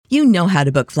You know how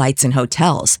to book flights and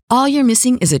hotels. All you're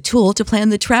missing is a tool to plan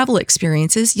the travel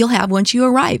experiences you'll have once you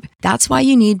arrive. That's why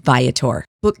you need Viator.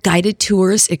 Book guided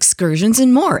tours, excursions,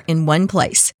 and more in one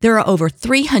place. There are over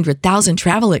 300,000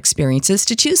 travel experiences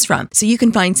to choose from, so you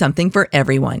can find something for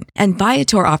everyone. And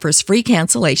Viator offers free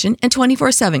cancellation and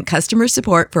 24/7 customer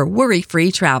support for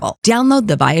worry-free travel. Download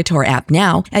the Viator app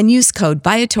now and use code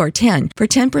Viator10 for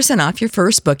 10% off your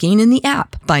first booking in the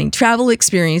app. Find travel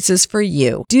experiences for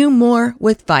you. Do more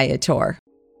with Viator.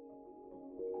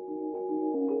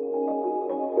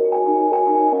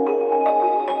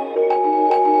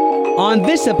 On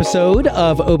this episode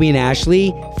of Obie and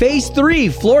Ashley, Phase 3,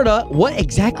 Florida, what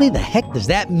exactly the heck does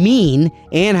that mean,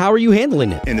 and how are you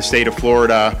handling it? In the state of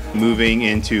Florida, moving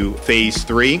into Phase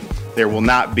 3, there will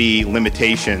not be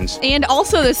limitations. And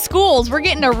also the schools, we're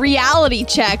getting a reality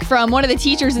check from one of the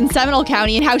teachers in Seminole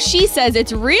County and how she says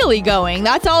it's really going.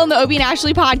 That's all in the Obie and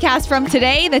Ashley podcast from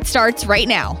today that starts right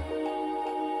now.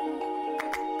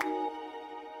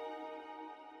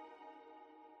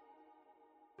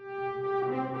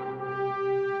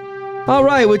 All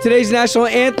right, with today's national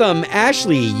anthem,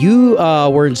 Ashley, you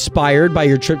were inspired by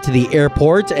your trip to the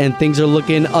airport, and things are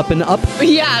looking up and up.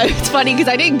 Yeah, it's funny because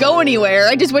I didn't go anywhere.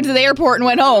 I just went to the airport and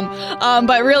went home.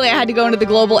 But really, I had to go into the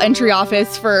global entry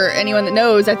office. For anyone that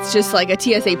knows, that's just like a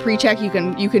TSA pre-check you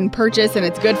can purchase, and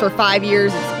it's good for 5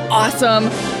 years. It's awesome.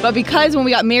 But because when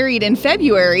we got married in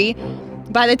February,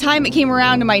 by the time it came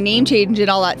around to my name change and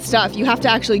all that stuff, you have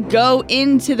to actually go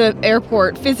into the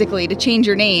airport physically to change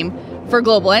your name for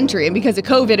global entry. And because of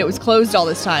COVID, it was closed all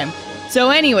this time. So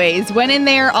anyways, went in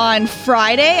there on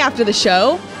Friday after the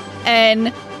show. And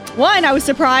one, I was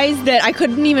surprised that I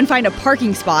couldn't even find a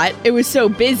parking spot. It was so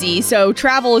busy. So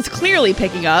travel is clearly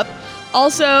picking up.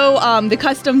 Also, the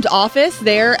customs office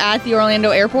there at the Orlando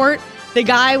airport, the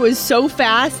guy was so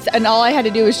fast, and all I had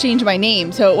to do was change my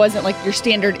name. So it wasn't like your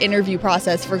standard interview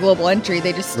process for global entry.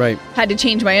 They just had to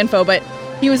change my info. But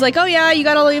he was like, oh yeah, you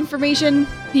got all the information.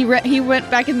 He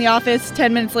went back in the office.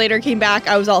 10 minutes later, came back.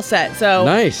 I was all set. So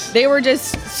nice. They were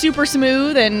just super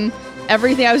smooth and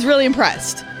everything. I was really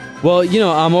impressed. Well, you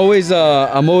know, I'm always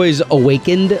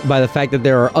awakened by the fact that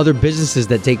there are other businesses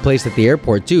that take place at the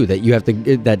airport too.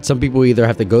 That some people either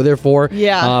have to go there for.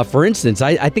 Yeah. For instance,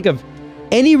 I think of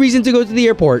any reason to go to the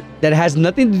airport that has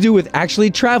nothing to do with actually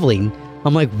traveling.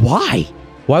 I'm like, why?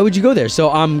 Why would you go there?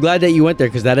 So I'm glad that you went there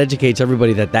because that educates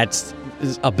everybody that that's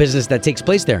a business that takes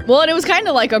place there. Well, and it was kind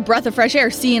of like a breath of fresh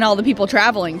air seeing all the people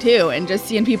traveling too and just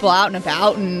seeing people out and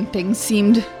about, and things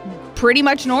seemed pretty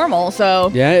much normal.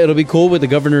 So yeah, it'll be cool with the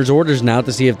governor's orders now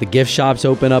to see if the gift shops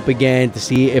open up again, to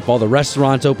see if all the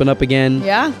restaurants open up again.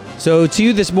 Yeah. So to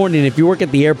you this morning, if you work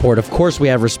at the airport, of course we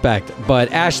have respect.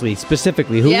 But Ashley,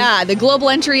 specifically, who? Yeah, the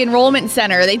Global Entry Enrollment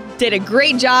Center. They did a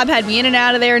great job, had me in and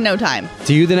out of there in no time.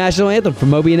 To you, the national anthem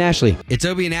from Obie and Ashley. It's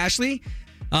Obie and Ashley.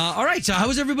 All right, so how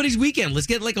was everybody's weekend? Let's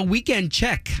get like a weekend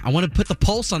check. I want to put the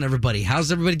pulse on everybody.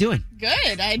 How's everybody doing?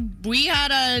 Good. We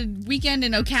had a weekend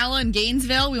in Ocala and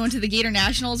Gainesville. We went to the Gator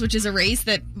Nationals, which is a race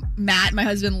that Matt, my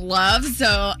husband, loves.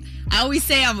 So I always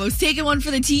say I'm always taking one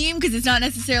for the team because it's not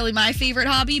necessarily my favorite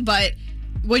hobby, but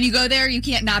when you go there, you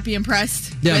can't not be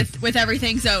impressed with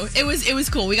everything. So it was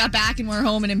cool. We got back and we were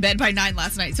home and in bed by 9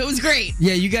 last night. So it was great.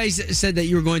 Yeah, you guys said that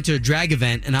you were going to a drag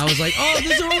event, and I was like, oh,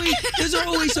 those are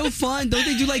always so fun. Don't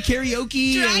they do like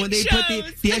karaoke drag and when they shows.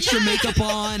 put the extra makeup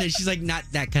on? And she's like, not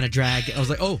that kind of drag. I was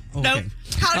like, oh nope. Okay.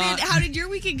 How did your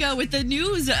weekend go with the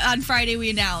news on Friday we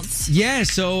announced? Yeah,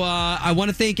 so I want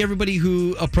to thank everybody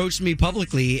who approached me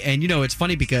publicly, and you know it's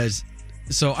funny because.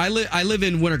 So I live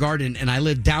in Winter Garden, and I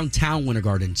live downtown Winter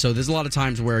Garden. So there's a lot of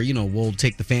times where, you know, we'll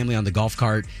take the family on the golf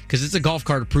cart because it's a golf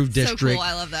cart approved district. So cool.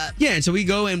 I love that. Yeah, and so we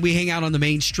go and we hang out on the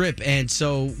main strip. And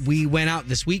so we went out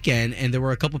this weekend, and there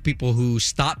were a couple people who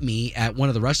stopped me at one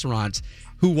of the restaurants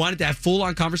who wanted to have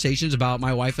full-on conversations about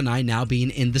my wife and I now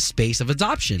being in the space of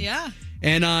adoption. Yeah.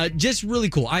 And just really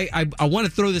cool. I want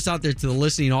to throw this out there to the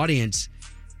listening audience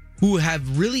who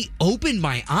have really opened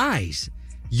my eyes.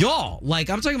 Y'all, like,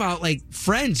 I'm talking about, like,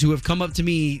 friends who have come up to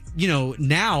me, you know,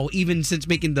 now, even since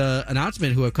making the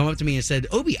announcement, who have come up to me and said,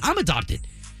 Obie, I'm adopted.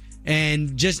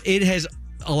 And just, it has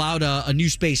allowed a new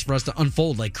space for us to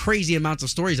unfold, like, crazy amounts of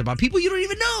stories about people you don't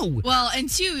even know. Well, and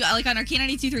two, like, on our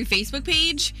K92.3 Facebook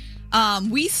page,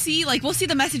 we'll see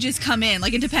the messages come in.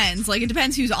 Like, it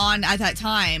depends who's on at that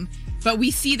time. But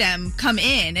we see them come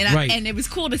in, and it was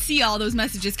cool to see all those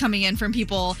messages coming in from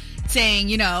people saying,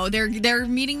 you know, they're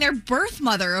meeting their birth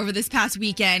mother over this past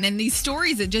weekend, and these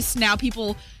stories that just now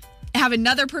people have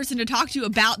another person to talk to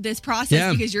about this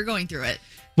process because you're going through it.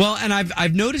 Well, and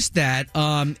I've noticed that,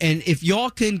 and if y'all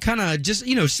can kind of just,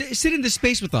 you know, sit in this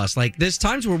space with us, like there's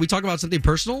times where we talk about something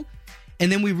personal,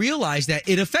 And then we realized that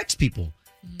it affects people.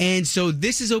 And so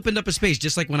this has opened up a space,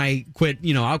 just like when I quit,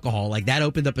 alcohol, like that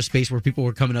opened up a space where people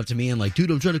were coming up to me and like,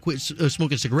 dude, I'm trying to quit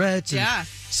smoking cigarettes. And Yeah.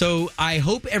 So I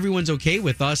hope everyone's okay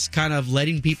with us kind of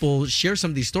letting people share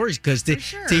some of these stories, because to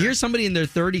hear somebody in their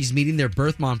 30s meeting their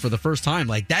birth mom for the first time,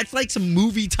 like that's like some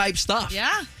movie type stuff.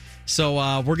 Yeah. So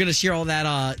we're going to share all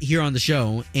that here on the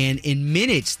show. And in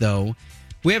minutes, though,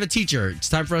 we have a teacher. It's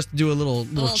time for us to do a little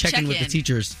check-in with the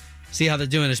teachers, see how they're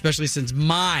doing, especially since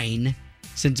mine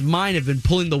have been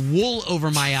pulling the wool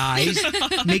over my eyes,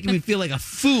 making me feel like a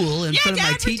fool in front of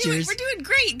my teachers. We're doing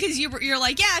great, because you're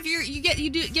like, yeah, if you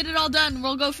get it all done,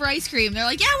 we'll go for ice cream. They're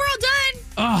like, yeah, we're all done.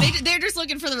 Oh. They're just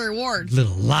looking for the reward.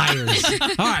 Little liars.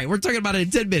 All right, we're talking about it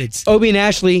in 10 minutes. Obie and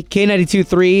Ashley,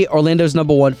 K92.3, Orlando's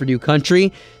 #1 for New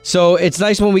Country. So it's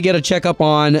nice when we get a checkup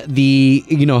on the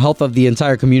health of the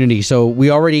entire community. So we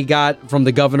already got from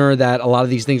the governor that a lot of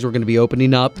these things were going to be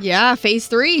opening up. Yeah, phase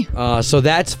 3. So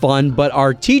that's fun. But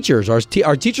our teachers are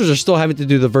still having to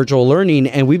do the virtual learning,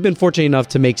 and we've been fortunate enough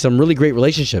to make some really great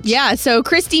relationships. Yeah, so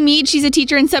Christy Mead, she's a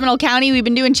teacher in Seminole County. We've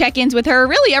been doing check-ins with her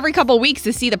really every couple of weeks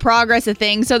to see the progress of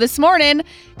things. So this morning,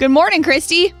 good morning,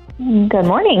 Christy. Good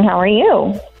morning. How are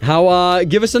you?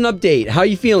 Give us an update. How are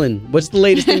you feeling? What's the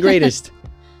latest and greatest?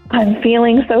 I'm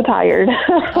feeling so tired.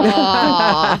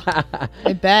 Aw,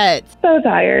 I bet. So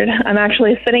tired. I'm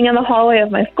actually sitting in the hallway of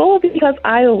my school because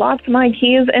I locked my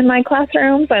keys in my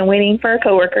classroom, so I'm waiting for a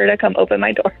coworker to come open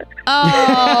my door.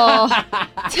 Oh,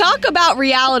 talk about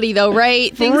reality, though,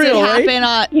 right? Things real, that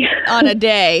happen on a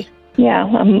day. Yeah,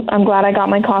 I'm glad I got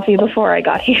my coffee before I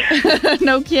got here.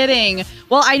 No kidding.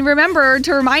 Well, I remember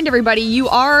to remind everybody, you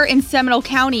are in Seminole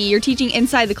County. You're teaching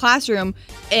inside the classroom,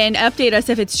 and update us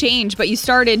if it's changed, but you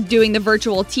started doing the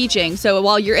virtual teaching. So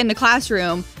while you're in the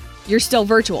classroom, you're still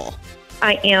virtual.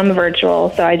 I am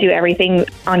virtual, so I do everything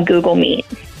on Google Meet.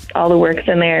 All the work's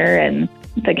in there, and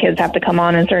the kids have to come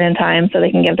on in certain times so they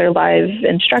can give their live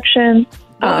instruction.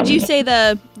 What would you say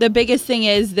the biggest thing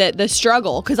is that the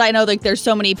struggle? Because I know like there's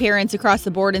so many parents across the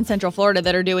board in Central Florida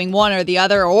that are doing one or the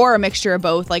other, or a mixture of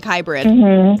both, like hybrid.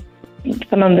 Mm-hmm.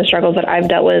 Some of the struggles that I've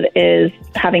dealt with is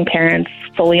having parents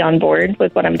fully on board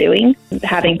with what I'm doing,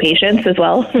 having patience as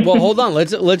well. Well, hold on.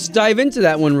 Let's dive into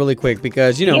that one really quick,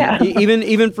 because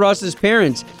even for us as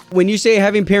parents, when you say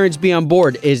having parents be on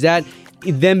board, is that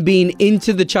them being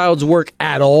into the child's work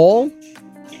at all?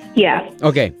 Yeah.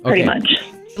 Okay. Pretty much.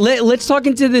 Let's talk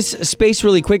into this space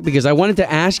really quick, because I wanted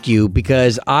to ask you,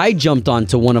 because I jumped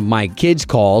onto one of my kids'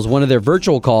 calls, one of their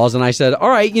virtual calls, and I said, all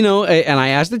right, and I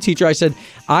asked the teacher, I said,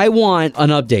 I want an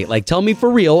update. Like, tell me for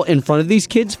real, in front of these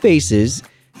kids' faces,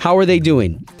 how are they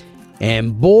doing?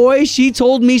 And boy, she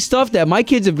told me stuff that my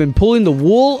kids have been pulling the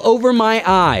wool over my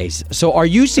eyes. So are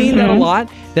you seeing that a lot,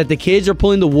 that the kids are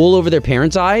pulling the wool over their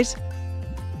parents' eyes?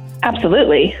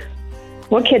 Absolutely.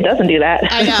 What kid doesn't do that?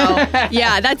 I know.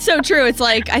 Yeah, that's so true. It's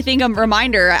like, I think a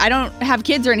reminder, I don't have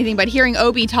kids or anything, but hearing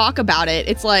Obie talk about it,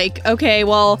 it's like, okay,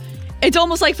 well, it's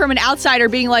almost like from an outsider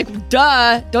being like,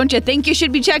 duh, don't you think you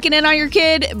should be checking in on your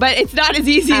kid? But it's not as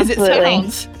easy as it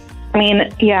sounds. I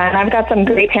mean, yeah, and I've got some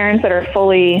great parents that are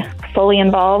fully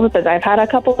involved, but I've had a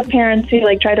couple of parents who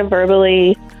like try to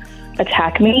verbally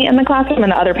attack me in the classroom,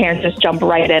 and the other parents just jump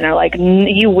right in and are like,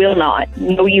 you will not.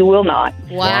 No, you will not.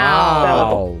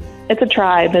 Wow. So, it's a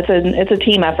tribe. It's a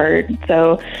team effort.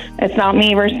 So it's not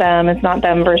me versus them. It's not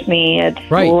them versus me. It's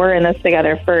we're in this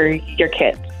together for your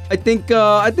kids. I think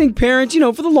parents,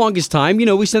 for the longest time,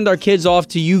 we send our kids off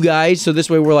to you guys, so this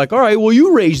way we're like, all right, well,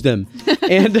 you raised them,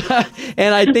 and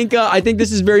I think this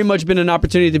has very much been an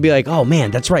opportunity to be like, oh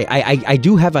man, that's right, I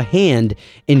do have a hand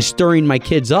in stirring my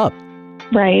kids up.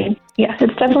 Right. Yeah,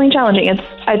 it's definitely challenging.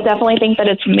 I definitely think that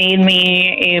it's made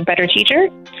me a better teacher,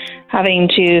 having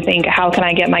to think, how can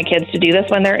I get my kids to do this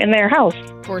when they're in their house?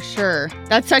 For sure.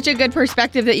 That's such a good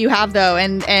perspective that you have, though,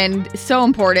 and so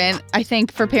important, I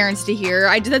think, for parents to hear.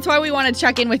 That's why we want to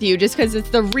check in with you, just because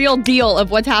it's the real deal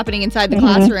of what's happening inside the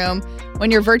classroom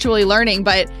when you're virtually learning.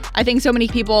 But I think so many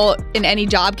people in any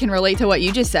job can relate to what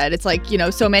you just said. It's like,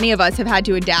 so many of us have had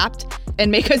to adapt and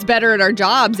make us better at our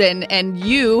jobs, and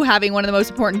you having one of the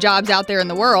most important jobs out there in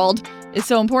the world is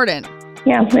so important.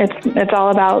 Yeah, it's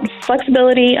all about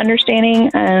flexibility,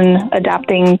 understanding, and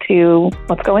adapting to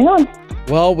what's going on.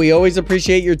 Well, we always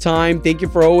appreciate your time. Thank you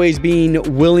for always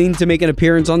being willing to make an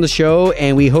appearance on the show,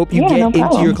 and we hope you get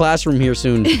into your classroom here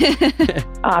soon.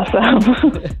 Awesome.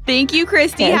 Thank you,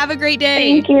 Christy. Have a great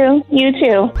day. Thank you. You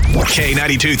too.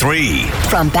 K92.3.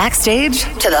 From backstage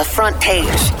to the front page,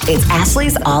 it's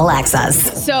Ashley's All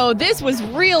Access. So this was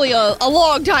really a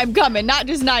long time coming, not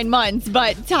just 9 months,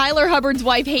 but Tyler Hubbard's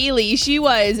wife, Haley, she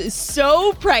was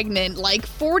so pregnant, like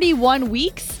 41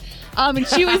 weeks. And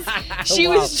she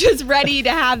was just ready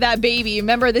to have that baby.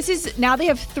 Remember, now they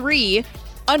have 3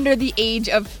 under the age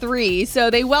of 3. So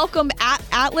they welcome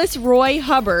Atlas Roy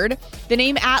Hubbard. The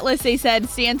name Atlas, they said,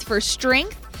 stands for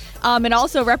strength. And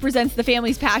also represents the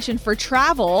family's passion for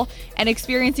travel and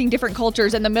experiencing different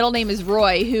cultures. And the middle name is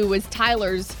Roy, who was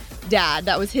Tyler's dad.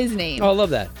 That was his name. Oh, I love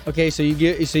that. Okay, so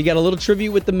you got a little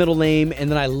tribute with the middle name,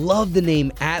 and then I love the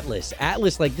name Atlas.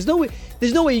 Atlas, like there's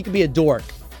no way you could be a dork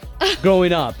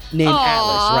growing up named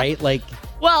Atlas, right? Like.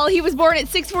 Well, he was born at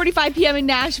 6:45 p.m. in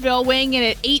Nashville, weighing in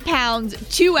at 8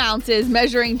 pounds, 2 ounces,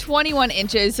 measuring 21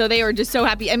 inches. So they were just so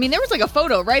happy. I mean, there was like a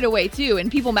photo right away, too, in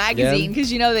People magazine,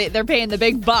 because, they're paying the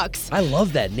big bucks. I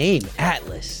love that name,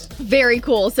 Atlas. Very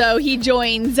cool. So he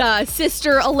joins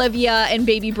sister Olivia and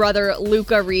baby brother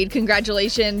Luca Reed.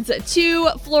 Congratulations to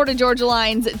Florida Georgia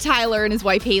Line's Tyler and his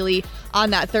wife Haley on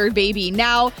that 3rd baby.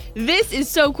 Now, this is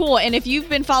so cool. And if you've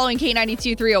been following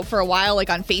K92.3 for a while,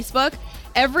 like on Facebook,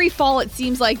 every fall, it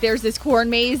seems like there's this corn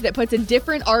maze that puts a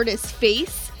different artist's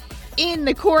face in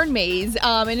the corn maze.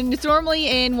 And it's normally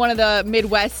in one of the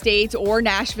Midwest states or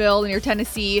Nashville near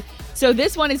Tennessee. So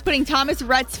this one is putting Thomas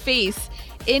Rhett's face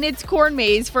in its corn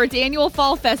maze for its annual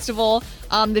fall festival.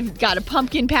 They've got a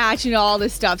pumpkin patch and all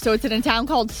this stuff. So it's in a town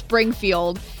called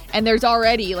Springfield. And there's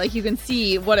already, like, you can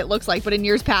see what it looks like. But in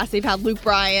years past, they've had Luke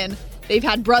Bryan. They've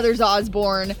had Brothers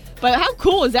Osborne. But how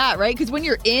cool is that, right? Because when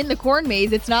you're in the corn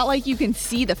maze, it's not like you can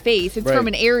see the face. It's from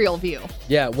an aerial view.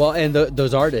 Yeah, well, and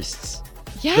those artists.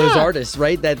 Yeah. Those artists,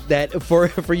 right? That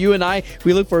for you and I,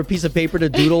 we look for a piece of paper to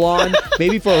doodle on.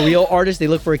 Maybe for a real artist, they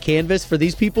look for a canvas. For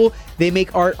these people, they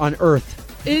make art on Earth.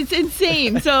 It's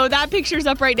insane. So that picture's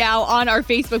up right now on our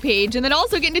Facebook page. And then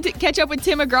also getting to catch up with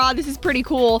Tim McGraw. This is pretty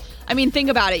cool. I mean, think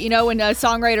about it. When a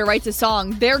songwriter writes a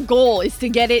song, their goal is to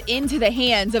get it into the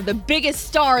hands of the biggest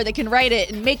star that can write it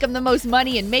and make them the most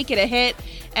money and make it a hit.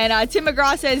 And Tim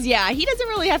McGraw says, he doesn't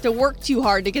really have to work too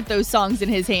hard to get those songs in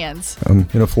his hands. I'm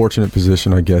in a fortunate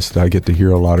position, I guess, that I get to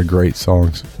hear a lot of great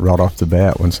songs right off the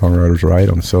bat when songwriters write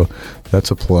them. So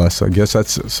that's a plus. I guess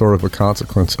that's sort of a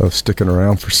consequence of sticking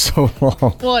around for so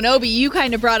long. Well, and Obi, you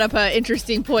kind of brought up an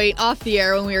interesting point off the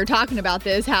air when we were talking about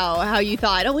this, how you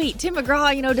thought, oh, wait, Tim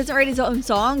McGraw, doesn't write his own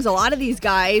songs. A lot of these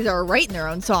guys are writing their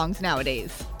own songs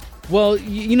nowadays. Well,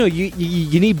 you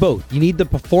need both. You need the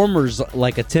performers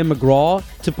like a Tim McGraw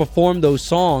to perform those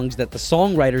songs that the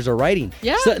songwriters are writing.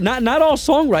 Yeah. So not all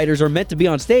songwriters are meant to be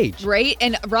on stage. Right.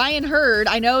 And Ryan Hurd,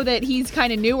 I know that he's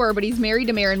kind of newer, but he's married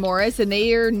to Maren Morris, and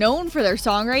they are known for their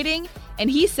songwriting.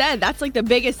 And he said that's like the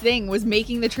biggest thing was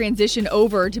making the transition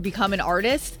over to become an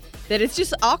artist, that it's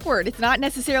just awkward. It's not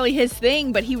necessarily his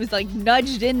thing, but he was like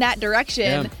nudged in that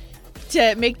direction. Yeah.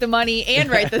 To make the money and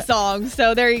write the songs.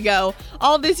 So there you go.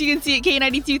 All of this you can see at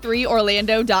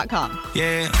K923Orlando.com.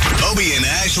 Yeah. Obie and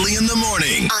Ashley in the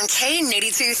morning. On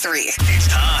K92.3. It's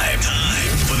time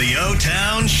for the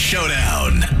O-Town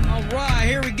Showdown. All right,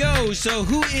 here we go. So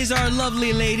who is our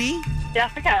lovely lady?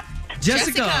 Jessica.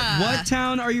 Jessica, what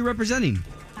town are you representing?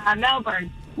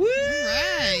 Melbourne. Woo!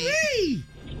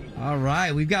 All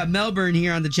right, we've got Melbourne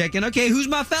here on the check-in. Okay, who's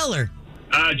my feller?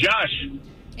 Josh.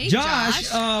 Hey,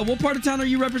 Josh, what part of town are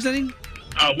you representing?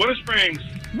 Winter Springs.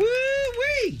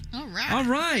 Woo-wee! All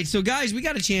right. So, guys, we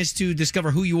got a chance to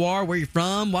discover who you are, where you're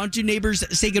from. Why don't you neighbors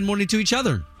say good morning to each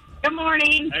other? Good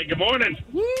morning. Hey, good morning.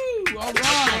 Woo! All What's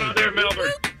going on there in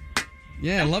Melbourne?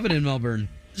 Yeah, I love it in Melbourne.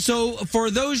 So, for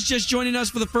those just joining us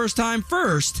for the first time,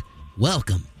 first,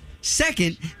 welcome.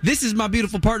 Second, this is my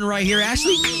beautiful partner right here,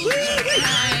 Ashley.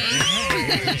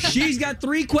 She's got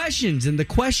 3 questions, and the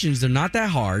questions, they're not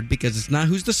that hard because it's not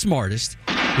who's the smartest.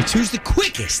 It's who's the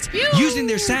quickest, using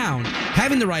their sound,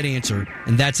 having the right answer,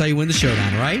 and that's how you win the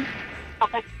showdown, all right?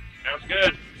 Okay. Sounds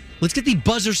good. Let's get the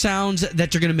buzzer sounds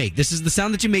that you're going to make. This is the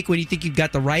sound that you make when you think you've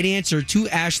got the right answer to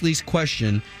Ashley's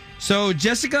question. So,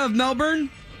 Jessica of Melbourne,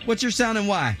 what's your sound and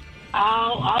why?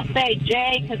 I'll say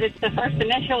J because it's the first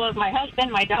initial of my husband,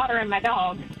 my daughter, and my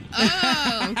dog.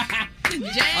 Oh,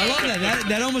 Jay. I love that.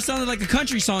 That almost sounded like a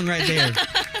country song right there.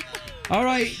 All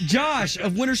right, Josh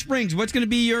of Winter Springs, what's going to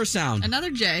be your sound?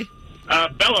 Another J.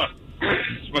 Bella.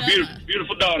 It's my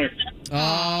beautiful daughter.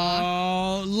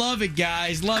 Oh, love it,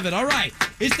 guys. Love it. All right,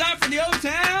 it's time for the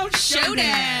O-Town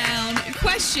Showdown.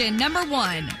 Question number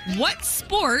 1. What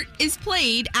sport is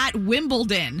played at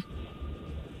Wimbledon?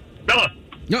 Bella.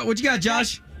 No, what you got,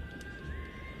 Josh?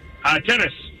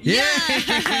 Tennis.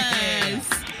 Yes.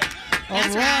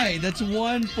 All right, that's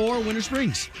 1 for Winter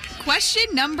Springs. Question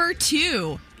number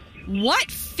 2.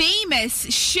 What famous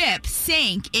ship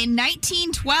sank in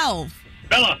 1912?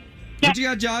 Bella. What you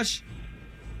got, Josh?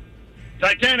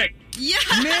 Titanic. Yeah.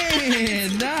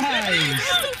 Man, nice.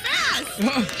 So fast.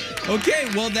 Okay,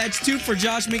 well, that's 2 for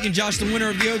Josh, making Josh the winner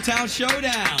of the O-Town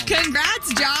Showdown.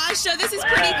 Congrats, Josh. So this is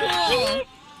pretty cool.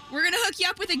 We're going to hook you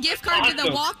up with a gift card to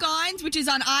the Walk-Ons, which is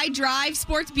on iDrive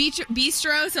Sports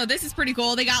Bistro. So this is pretty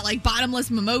cool. They got like bottomless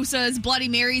mimosas, Bloody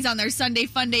Marys on their Sunday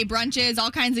Fun Day brunches,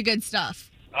 all kinds of good stuff.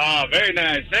 Very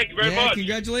nice. Thank you very much.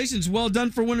 Congratulations. Well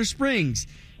done for Winter Springs.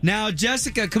 Now,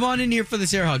 Jessica, come on in here for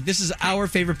this air hug. This is our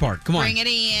favorite part. Come on. Bring it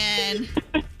in.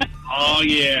 Oh,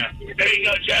 yeah. There you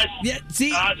go, Jess. Yeah,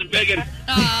 see? It's a big one.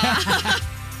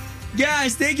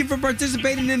 Guys, thank you for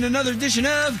participating in another edition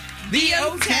of the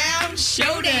O-Town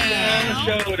Showdown.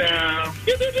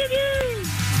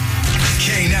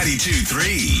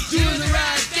 K92.3. Doing the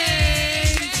right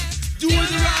thing. Doing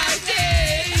the right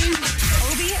thing.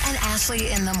 Obie and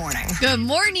Ashley in the morning. Good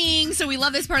morning. So we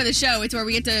love this part of the show. It's where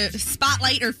we get to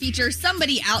spotlight or feature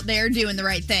somebody out there doing the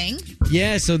right thing.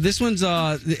 Yeah, so this one's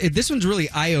really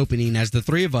eye-opening. As the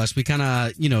three of us, we kind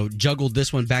of juggled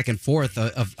this one back and forth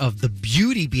of the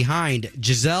beauty behind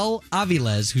Giselle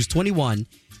Aviles, who's 21,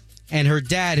 and her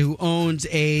dad, who owns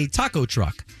a taco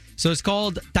truck. So it's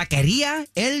called Taqueria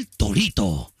El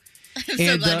Torito. I'm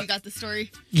so glad you got the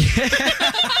story.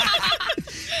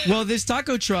 Well, this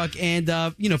taco truck, and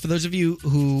for those of you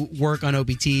who work on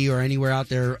OBT or anywhere out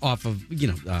there off of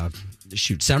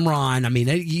Cimarron, I mean,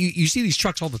 you see these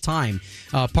trucks all the time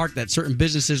parked at certain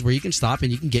businesses where you can stop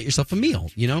and you can get yourself a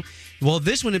meal. Well,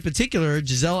 this one in particular,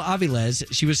 Giselle Aviles,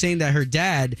 she was saying that her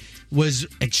dad was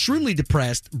extremely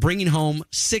depressed, bringing home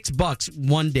 $6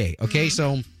 one day. Okay,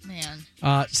 so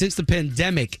since the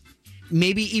pandemic,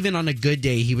 maybe even on a good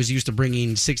day, he was used to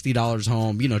bringing $60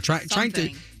 home, trying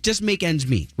to just make ends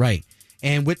meet, right?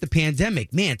 And with the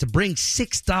pandemic, man, to bring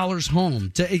 $6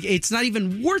 home, it's not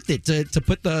even worth it to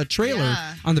put the trailer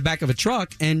on the back of a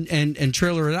truck and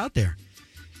trailer it out there.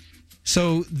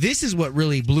 So this is what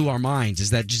really blew our minds, is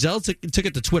that Giselle took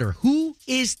it to Twitter. Who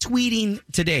is tweeting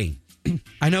today?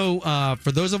 I know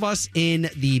for those of us in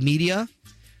the media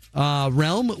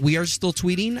realm, we are still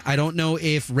tweeting. I don't know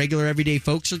if regular everyday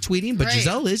folks are tweeting, but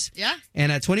Giselle is. Yeah.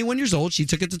 And at 21 years old, she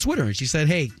took it to Twitter and she said,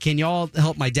 "Hey, can y'all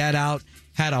help my dad out?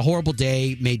 Had a horrible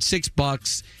day, made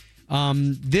 $6.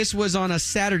 This was on a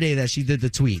Saturday that she did the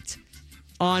tweet.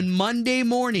 On Monday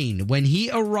morning, when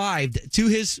he arrived to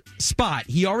his spot,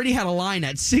 he already had a line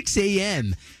at 6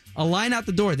 a.m., a line out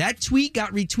the door. That tweet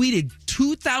got retweeted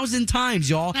 2,000 times,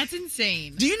 y'all. That's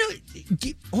insane. Do you know?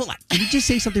 Hold on. Can we just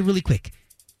say something really quick?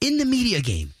 In the media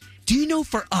game, do you know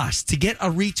for us to get a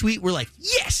retweet, we're like,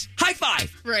 yes, high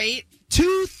five. Right.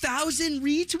 2,000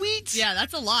 retweets? Yeah,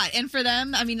 that's a lot. And for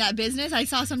them, I mean, that business, I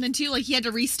saw something too, like he had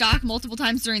to restock multiple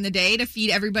times during the day to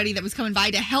feed everybody that was coming by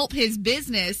to help his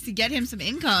business, to get him some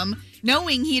income,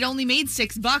 knowing he'd only made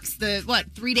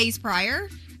 $6 3 days prior?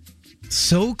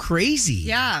 So crazy.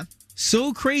 Yeah.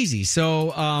 So crazy.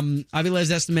 So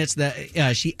Aviles estimates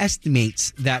that she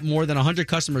estimates that more than 100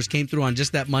 customers came through on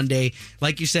just that Monday.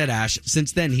 Like you said, Ash,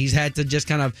 since then he's had to just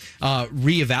kind of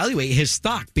reevaluate his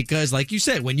stock, because like you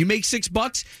said, when you make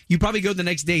 $6, you probably go the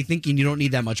next day thinking you don't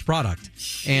need that much product.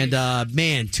 And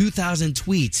man, 2,000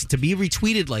 tweets to be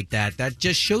retweeted like that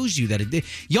just shows you that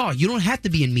y'all, you don't have to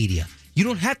be in media. You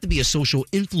don't have to be a social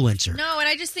influencer. No, and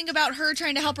I just think about her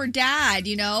trying to help her dad,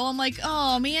 I'm like,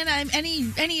 oh, man,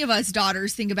 any of us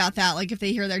daughters think about that, like if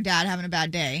they hear their dad having a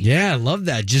bad day. Yeah, I love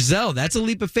that. Giselle, that's a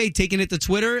leap of faith, taking it to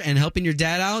Twitter and helping your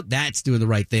dad out. That's doing the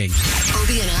right thing.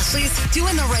 Obie and Ashley's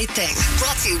Doing the Right Thing.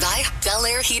 Brought to you by Bel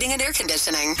Air Heating and Air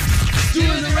Conditioning.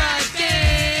 Doing the right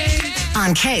thing.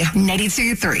 On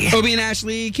K92.3. Obie and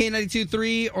Ashley,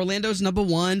 K92.3, Orlando's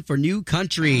 #1 for New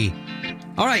Country.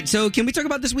 All right, so can we talk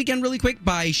about this weekend really quick?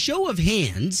 By show of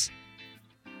hands,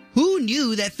 who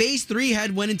knew that Phase 3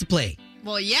 had went into play?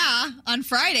 Well, yeah, on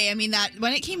Friday. I mean, that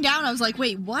when it came down, I was like,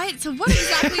 wait, what? So what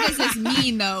exactly does this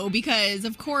mean, though? Because,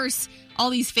 of course, all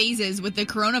these phases with the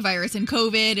coronavirus and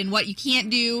COVID and what you can't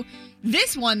do.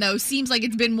 This one, though, seems like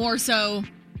it's been more so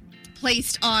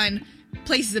placed on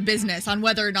places of business, on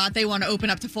whether or not they want to open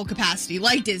up to full capacity,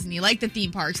 like Disney, like the theme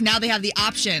parks. Now they have the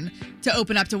option to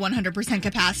open up to 100%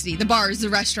 capacity, the bars, the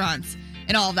restaurants,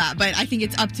 and all of that. But I think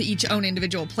it's up to each own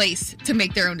individual place to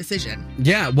make their own decision.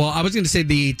 Yeah, well, I was going to say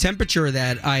the temperature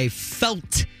that I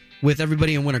felt with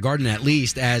everybody in Winter Garden, at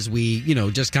least as we,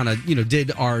 just kind of,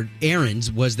 did our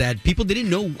errands, was that people didn't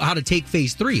know how to take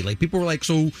Phase 3. Like, people were like,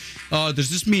 so does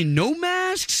this mean no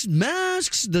masks?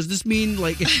 Masks? Does this mean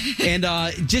and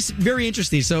just very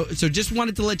interesting. So just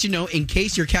wanted to let you know, in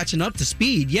case you're catching up to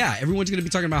speed, yeah, everyone's going to be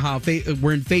talking about how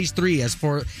we're in Phase 3 as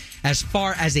far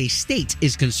as a state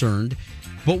is concerned.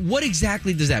 But what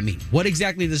exactly does that mean? What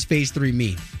exactly does phase 3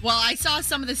 mean? Well, I saw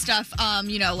some of the stuff,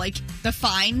 like the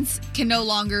fines can no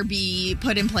longer be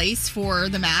put in place for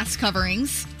the mask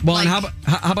coverings. Well, like, and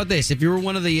how about this? If you were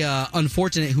one of the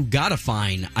unfortunate who got a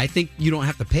fine, I think you don't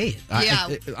have to pay it.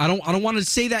 Yeah. I don't want to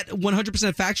say that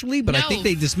 100% factually, but I think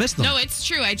they dismissed them. No, it's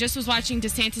true. I just was watching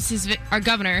DeSantis, our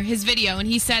governor, his video, and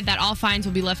he said that all fines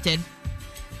will be lifted.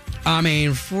 I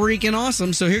mean, freaking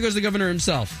awesome. So here goes the governor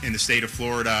himself. In the state of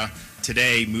Florida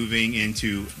today, moving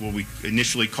into what we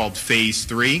initially called phase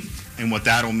 3. And what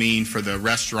that'll mean for the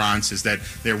restaurants is that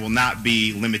there will not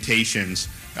be limitations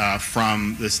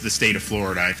from the state of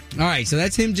Florida. All right, so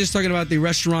that's him just talking about the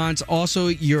restaurants. Also,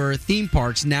 your theme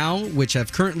parks now, which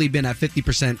have currently been at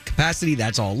 50% capacity,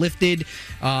 that's all lifted.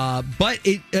 But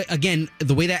again,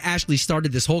 the way that Ashley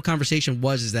started this whole conversation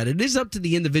is that it is up to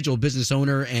the individual business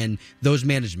owner and those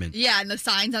management. Yeah, and the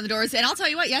signs on the doors. And I'll tell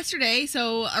you what, yesterday,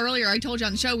 so earlier I told you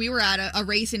on the show, we were at a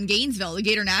race in Gainesville, the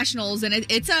Gator Nationals, and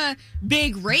it's a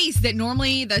big race that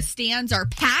normally the stands are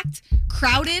packed,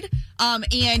 crowded,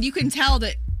 and you can tell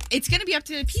that it's going to be up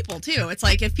to people, too. It's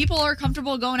like if people are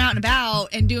comfortable going out and about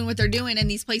and doing what they're doing in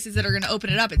these places that are going to open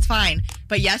it up, it's fine.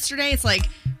 But yesterday, it's like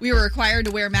we were required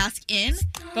to wear a mask in,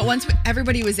 but once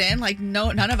everybody was in, like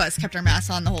none of us kept our masks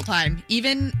on the whole time.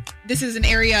 Even this is an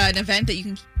event that you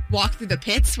can walk through the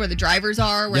pits where the drivers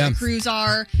are, where the crews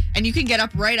are, and you can get up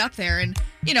right up there. And,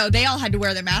 they all had to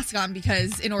wear their mask on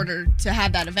because in order to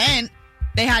have that event,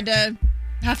 they had to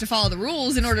follow the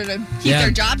rules in order to keep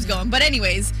their jobs going. But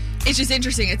anyways, it's just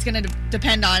interesting. It's going to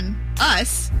depend on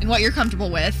us and what you're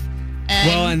comfortable with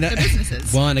and the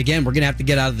businesses. Well, and again, we're going to have to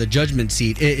get out of the judgment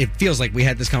seat. It feels like we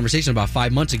had this conversation about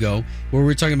 5 months ago where we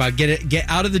were talking about get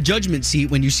out of the judgment seat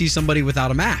when you see somebody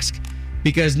without a mask.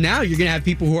 Because now you're going to have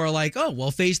people who are like, oh, well,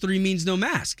 phase 3 means no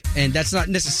mask. And that's not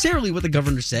necessarily what the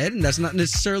governor said, and that's not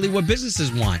necessarily what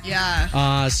businesses want.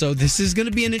 Yeah. So this is going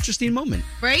to be an interesting moment.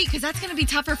 Right? Because that's going to be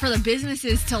tougher for the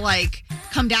businesses to,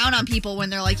 come down on people when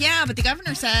they're like, yeah, but the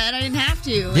governor said I didn't have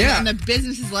to. Yeah. And the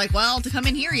business is like, well, to come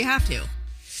in here, you have to.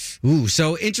 Ooh,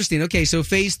 so interesting. Okay, so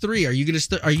phase 3, are you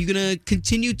gonna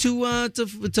continue to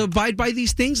abide by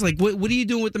these things? Like, what are you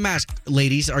doing with the mask,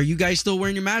 ladies? Are you guys still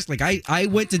wearing your mask? Like, I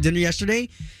went to dinner yesterday,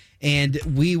 and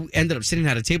we ended up sitting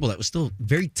at a table that was still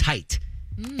very tight,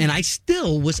 and I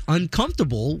still was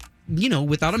uncomfortable,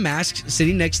 without a mask,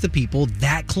 sitting next to people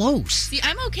that close. See,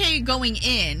 I'm okay going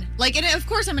in. And of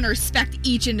course, I'm going to respect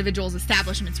each individual's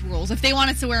establishment's rules. If they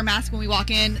want us to wear a mask when we walk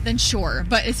in, then sure.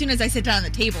 But as soon as I sit down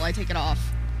at the table, I take it off.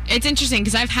 It's interesting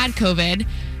because I've had COVID,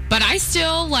 but I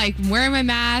still wearing my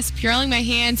mask, pureeing my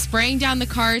hands, spraying down the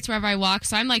carts wherever I walk.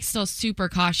 So I'm still super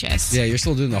cautious. Yeah, you're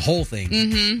still doing the whole thing.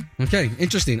 Mm-hmm. Okay,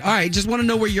 interesting. All right, just want to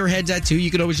know where your head's at too.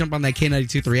 You could always jump on that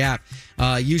K92.3 app.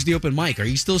 Use the open mic. Are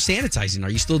you still sanitizing?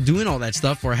 Are you still doing all that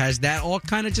stuff, or has that all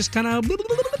kind of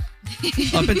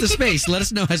up into space? Let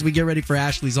us know as we get ready for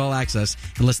Ashley's All Access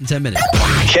in less than 10 minutes.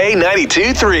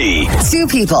 K92.3. 2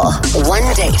 people,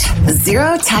 1 date,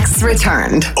 0 texts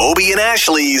returned. Obie and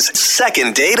Ashley's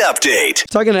second date update.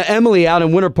 Talking to Emily out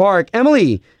in Winter Park.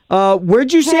 Emily,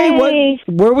 where'd you say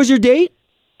where was your date?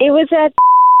 It was at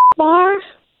bar.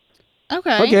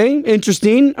 Okay. Okay,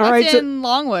 interesting. All right. That's in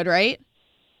Longwood, right?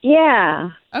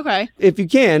 Yeah. Okay. If you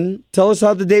can, tell us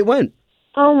how the date went.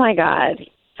 Oh my God.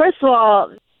 First of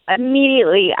all,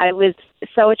 immediately I was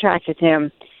so attracted to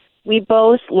him. We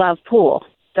both love pool.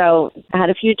 So I had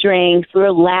a few drinks. We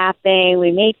were laughing.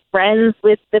 We made friends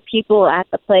with the people at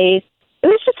the place. It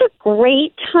was just a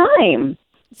great time.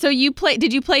 So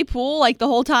did you play pool the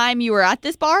whole time you were at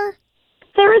this bar?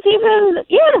 There was even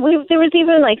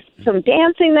some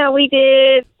dancing that we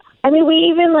did. I mean, we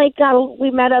even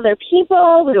we met other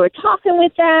people. We were talking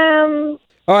with them.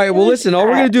 All right, well, listen, all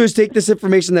we're going to do is take this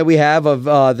information that we have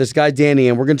of this guy, Danny,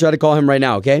 and we're going to try to call him right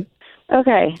now, okay?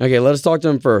 Okay. Okay, let us talk to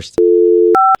him first.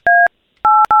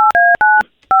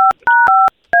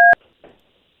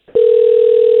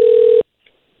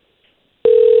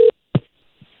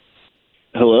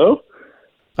 Hello?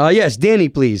 Yes, Danny,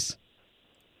 please.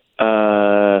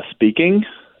 Speaking.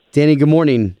 Danny, good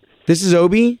morning. This is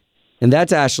Obie, and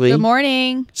that's Ashley. Good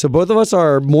morning. So both of us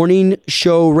are morning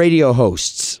show radio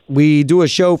hosts. We do a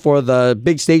show for the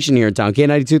big station here in town,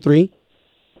 K92.3.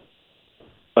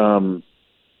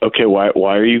 Okay, why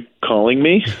are you calling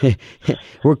me?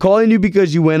 We're calling you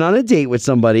because you went on a date with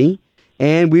somebody,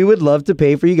 and we would love to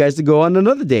pay for you guys to go on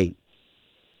another date.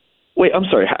 Wait, I'm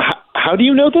sorry. How do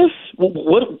you know this?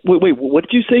 Wait, what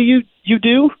did you say you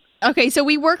do? Okay, so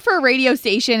we work for a radio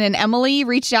station, and Emily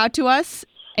reached out to us,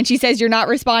 and she says you're not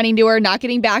responding to her, not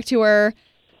getting back to her.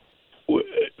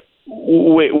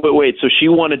 Wait. So she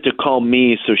wanted to call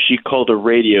me, so she called a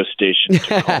radio station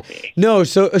to call me. No,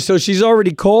 so she's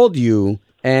already called you,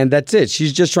 and that's it.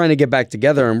 She's just trying to get back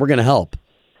together, and we're going to help.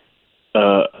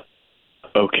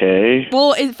 Okay.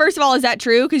 Well, first of all, is that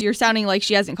true? Because you're sounding like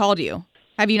she hasn't called you.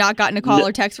 Have you not gotten a call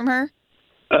or text from her?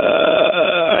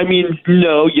 I mean,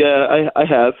 no, yeah, I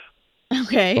have.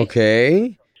 Okay.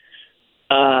 Okay.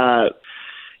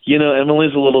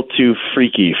 Emily's a little too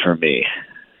freaky for me.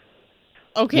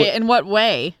 Okay, in what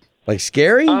way? Like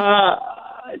scary? No,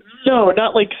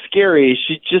 not like scary.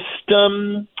 She just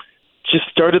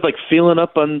started like feeling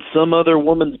up on some other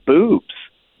woman's boobs.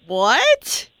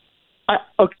 What?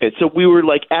 Okay, so we were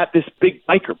like at this big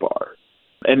biker bar,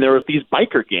 and there were these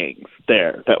biker gangs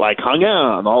there that like hung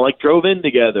out and all like drove in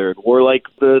together and wore like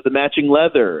the matching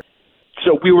leather.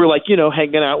 So we were like,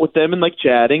 hanging out with them and like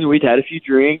chatting, and we'd had a few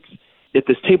drinks. At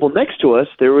this table next to us,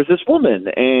 there was this woman,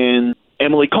 and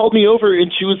Emily called me over, and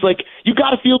she was like, "You got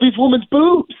to feel these women's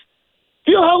boobs.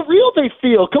 Feel how real they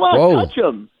feel. Come on, Whoa. touch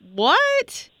them."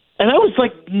 What? And I was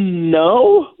like,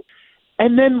 "No."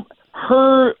 And then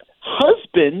her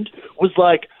husband was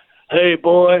like, "Hey,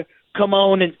 boy, come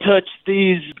on and touch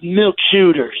these milk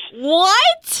shooters."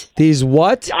 What? These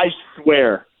what? I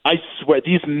swear,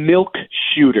 these milk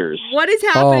shooters. What is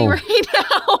happening right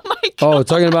now? Oh my God. Oh,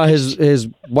 talking about his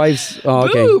wife's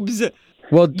okay. Boobs.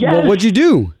 Well, what'd you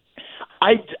do?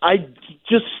 I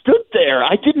just stood there.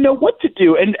 I didn't know what to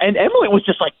do, and Emily was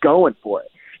just like going for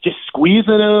it, just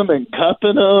squeezing them and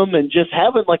cupping them and just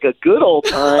having like a good old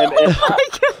time. And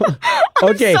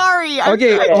Okay. Sorry.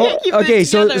 Okay. I can't keep Okay. it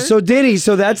together. So Danny,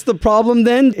 so that's the problem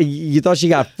then. You thought she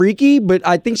got freaky, but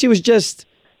I think she was just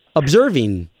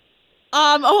observing.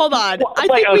 Hold on.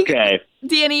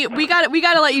 Danny, we got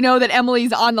to let you know that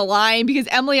Emily's on the line because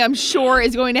Emily, I'm sure,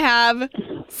 is going to have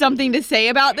something to say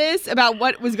about this, about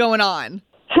what was going on.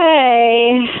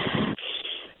 Hey.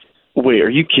 Wait, are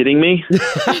you kidding me?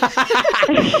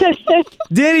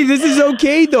 Danny, this is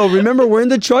okay though. Remember, we're in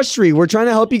the trust tree. We're trying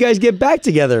to help you guys get back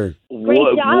together. Great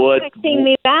job texting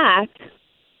me back.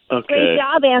 Okay. Great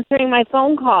job answering my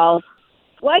phone calls.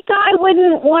 What guy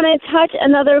wouldn't want to touch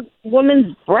another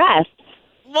woman's breast?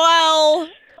 Well,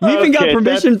 you even got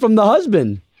permission from the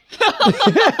husband. I'm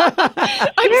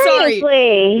sorry.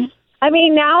 Seriously. I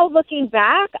mean, now looking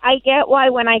back, I get why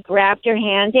when I grabbed your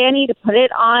hand, Danny, to put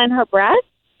it on her breast,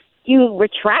 you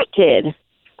retracted.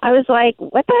 I was like,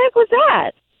 what the heck was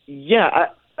that? Yeah,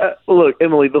 look,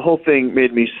 Emily, the whole thing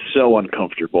made me so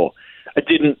uncomfortable. I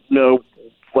didn't know,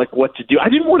 like, what to do. I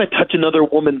didn't want to touch another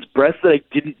woman's breast that I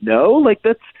didn't know. Like,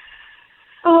 that's...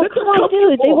 Oh, come on,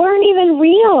 dude. They weren't even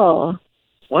real.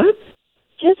 What?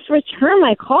 Just return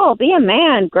my call. Be a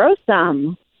man. Grow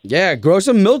some. Yeah, grow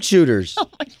some milk shooters. Oh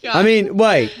my God. I mean,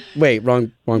 wait,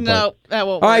 wrong part. No, that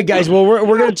won't work. All right, guys. Well,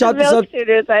 we're gonna chop this up. Milk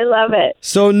shooters. I love it.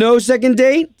 So no second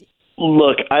date?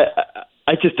 Look,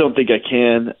 I just don't think I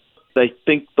can. I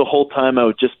think the whole time I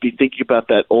would just be thinking about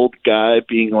that old guy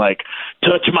being like,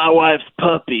 touch my wife's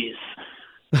puppies.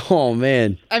 Oh,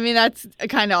 man. I mean, that's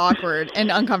kind of awkward and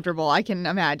uncomfortable, I can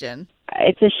imagine.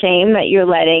 It's a shame that you're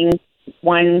letting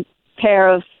one pair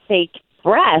of fake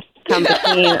breasts come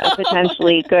between a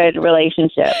potentially good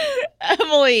relationship.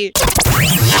 Emily.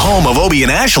 Home of Obie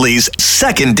and Ashley's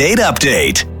second date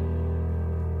update.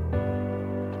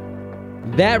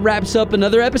 That wraps up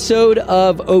another episode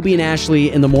of Obie and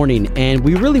Ashley in the Morning. And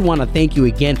we really want to thank you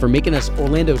again for making us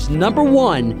Orlando's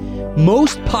 #1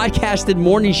 most podcasted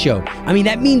morning show. I mean,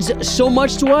 that means so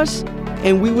much to us.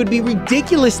 And we would be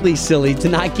ridiculously silly to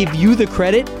not give you the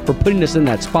credit for putting us in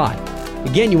that spot.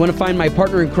 Again, you want to find my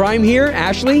partner in crime here,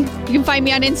 Ashley? You can find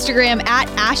me on Instagram at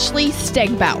Ashley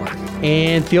Stegbauer.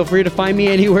 And feel free to find me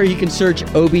anywhere you can search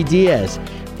Obie Diaz.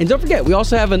 And don't forget, we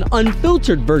also have an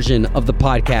unfiltered version of the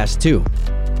podcast, too.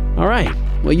 All right.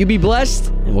 Well, you be blessed,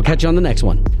 and we'll catch you on the next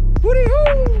one.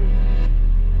 Hooty-hoo!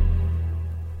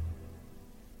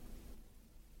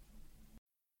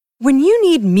 When you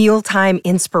need mealtime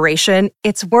inspiration,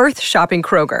 it's worth shopping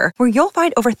Kroger, where you'll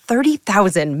find over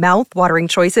 30,000 mouth-watering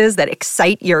choices that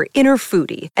excite your inner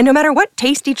foodie. And no matter what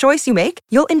tasty choice you make,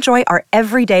 you'll enjoy our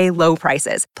everyday low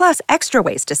prices, plus extra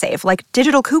ways to save, like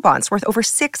digital coupons worth over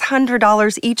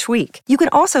 $600 each week. You can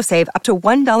also save up to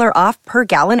 $1 off per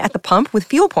gallon at the pump with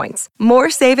fuel points.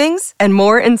 More savings and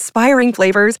more inspiring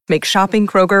flavors make shopping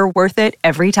Kroger worth it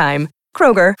every time.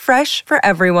 Kroger, fresh for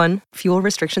everyone. Fuel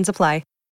restrictions apply.